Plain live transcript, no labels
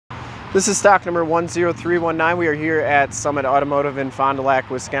This is stock number 10319. We are here at Summit Automotive in Fond du Lac,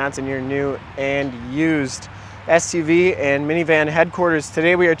 Wisconsin, your new and used SUV and minivan headquarters.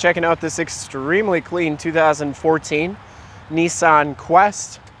 Today we are checking out this extremely clean 2014 Nissan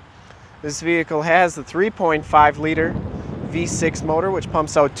Quest. This vehicle has the 3.5 liter V6 motor, which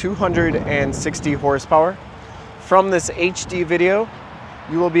pumps out 260 horsepower. From this HD video,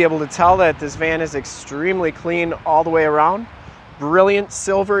 you will be able to tell that this van is extremely clean all the way around. Brilliant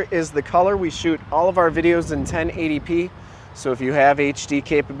silver is the color. We shoot all of our videos in 1080p, so if you have HD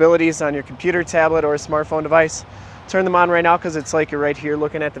capabilities on your computer, tablet, or smartphone device, turn them on right now, because it's like you're right here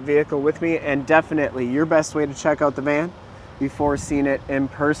looking at the vehicle with me, and definitely your best way to check out the van before seeing it in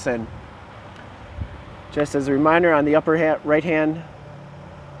person. Just as a reminder, on the upper right hand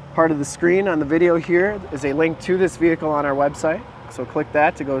part of the screen on the video here is a link to this vehicle on our website, so click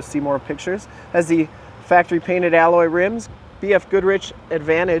that to go see more pictures. Has the factory painted alloy rims, BF Goodrich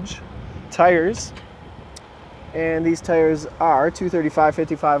Advantage tires, and these tires are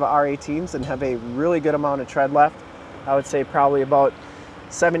 235/55 R18s and have a really good amount of tread left. I would say probably about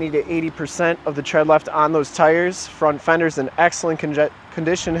 70 to 80% of the tread left on those tires. Front fender's in excellent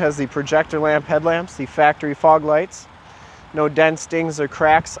condition, has the projector lamp headlamps, the factory fog lights, no dents, dings, or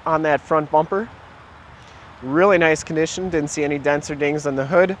cracks on that front bumper. Really nice condition, didn't see any dents or dings on the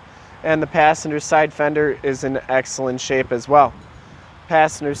hood. And the passenger side fender is in excellent shape as well.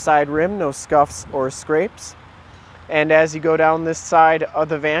 Passenger side rim, no scuffs or scrapes. And as you go down this side of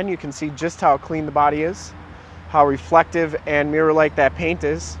the van, you can see just how clean the body is, how reflective and mirror-like that paint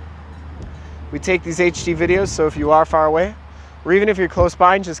is. We take these HD videos, so if you are far away, or even if you're close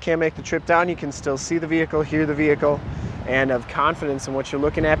by and just can't make the trip down, you can still see the vehicle, hear the vehicle, and have confidence in what you're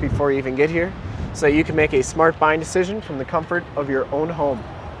looking at before you even get here, so that you can make a smart buying decision from the comfort of your own home.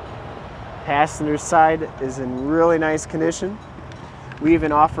 Passenger side is in really nice condition. We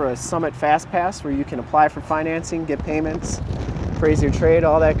even offer a Summit Fast Pass where you can apply for financing, get payments, appraise your trade,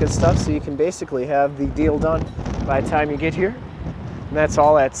 all that good stuff, so you can basically have the deal done by the time you get here. And that's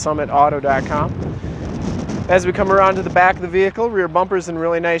all at summitauto.com. As we come around to the back of the vehicle, rear bumper's in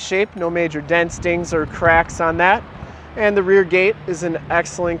really nice shape, no major dents, dings, or cracks on that. And the rear gate is in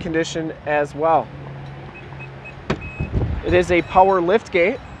excellent condition as well. It is a power lift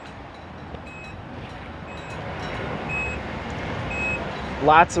gate.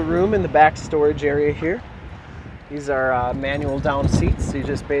 Lots of room in the back storage area here. These are manual down seats, so you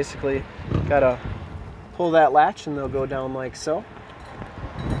just basically gotta pull that latch and they'll go down like so.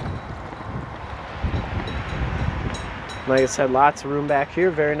 Like I said, lots of room back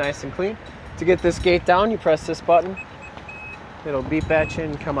here, very nice and clean. To get this gate down, you press this button. It'll beep at you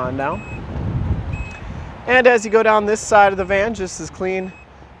and come on down. And as you go down this side of the van, just as clean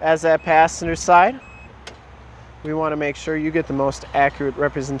as that passenger side. We want to make sure you get the most accurate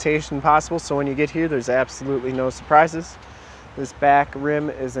representation possible, so when you get here, there's absolutely no surprises. This back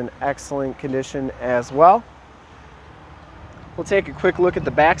rim is in excellent condition as well. We'll take a quick look at the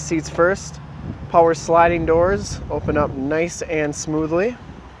back seats first. Power sliding doors open up nice and smoothly.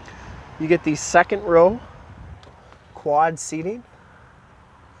 You get the second row quad seating.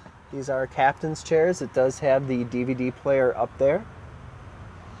 These are captain's chairs. It does have the DVD player up there.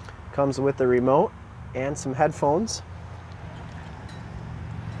 Comes with the remote and some headphones.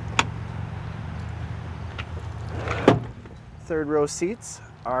 Third row seats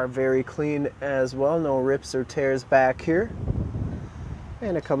are very clean as well, no rips or tears back here.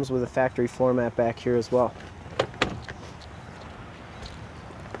 And it comes with a factory floor mat back here as well.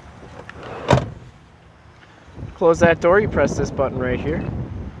 Close that door, you press this button right here.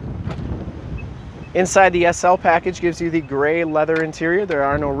 Inside the SL package gives you the gray leather interior. There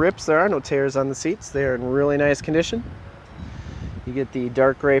are no rips, there are no tears on the seats. They are in really nice condition. You get the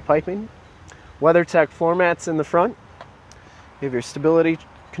dark gray piping. Weathertech floor mats in the front. You have your stability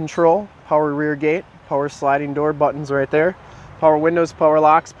control, power rear gate, power sliding door buttons right there, power windows, power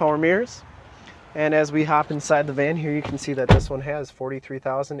locks, power mirrors. And as we hop inside the van here, you can see that this one has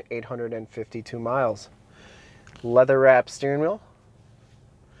 43,852 miles. Leather wrapped steering wheel.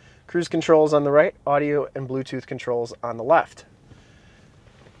 Cruise controls on the right, audio and Bluetooth controls on the left.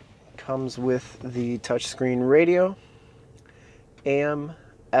 Comes with the touchscreen radio, AM,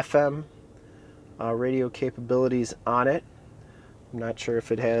 FM radio capabilities on it. I'm not sure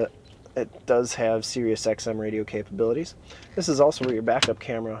if it does have Sirius XM radio capabilities. This is also where your backup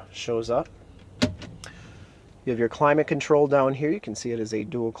camera shows up. You have your climate control down here. You can see it is a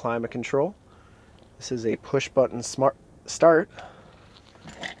dual climate control. This is a push button smart start.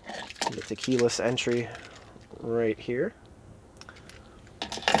 You get the keyless entry right here.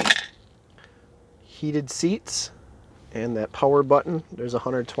 Heated seats. And that power button, there's a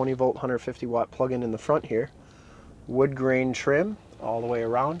 120 volt, 150 watt plug-in in the front here. Woodgrain trim all the way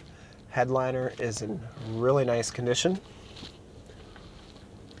around. Headliner is in really nice condition.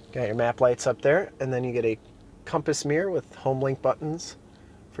 Got your map lights up there, and then you get a compass mirror with Homelink buttons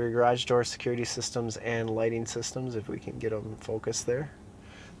for your garage door security systems and lighting systems, if we can get them focused there.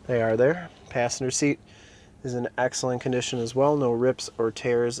 They are there. Passenger seat is in excellent condition as well. No rips or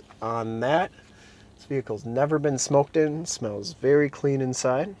tears on that. This vehicle's never been smoked in. Smells very clean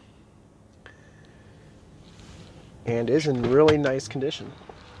inside. And is in really nice condition.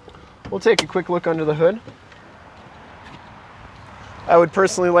 We'll take a quick look under the hood. I would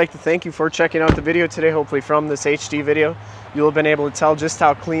personally like to thank you for checking out the video today. Hopefully from this HD video, you'll have been able to tell just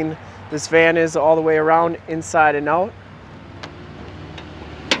how clean this van is all the way around, inside and out.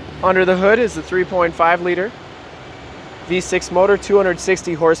 Under the hood is the 3.5 liter V6 motor,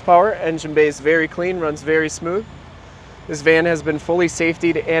 260 horsepower. Engine bay is very clean, runs very smooth. This van has been fully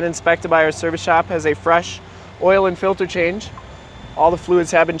safetied and inspected by our service shop, has a fresh oil and filter change. All the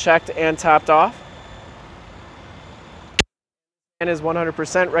fluids have been checked and topped off. And is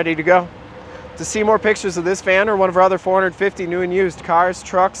 100% ready to go. To see more pictures of this van or one of our other 450 new and used cars,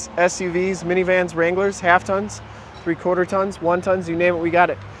 trucks, SUVs, minivans, Wranglers, half tons, 3/4 tons, 1 tons, you name it, we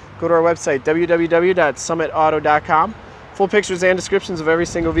got it. Go to our website, www.summitauto.com. Full pictures and descriptions of every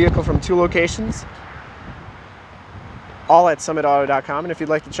single vehicle from 2 locations, all at summitauto.com. And if you'd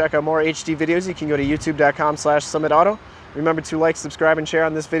like to check out more HD videos, you can go to youtube.com/summitauto. Remember to like, subscribe, and share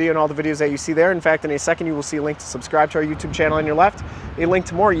on this video and all the videos that you see there. In fact, in a second, you will see a link to subscribe to our YouTube channel on your left, a link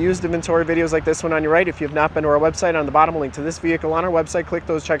to more used inventory videos like this one on your right. If you have not been to our website, on the bottom, a link to this vehicle on our website. Click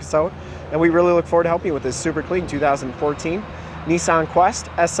those, check us out. And we really look forward to helping you with this super clean 2014 Nissan Quest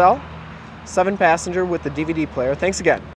SL 7-passenger with the DVD player. Thanks again.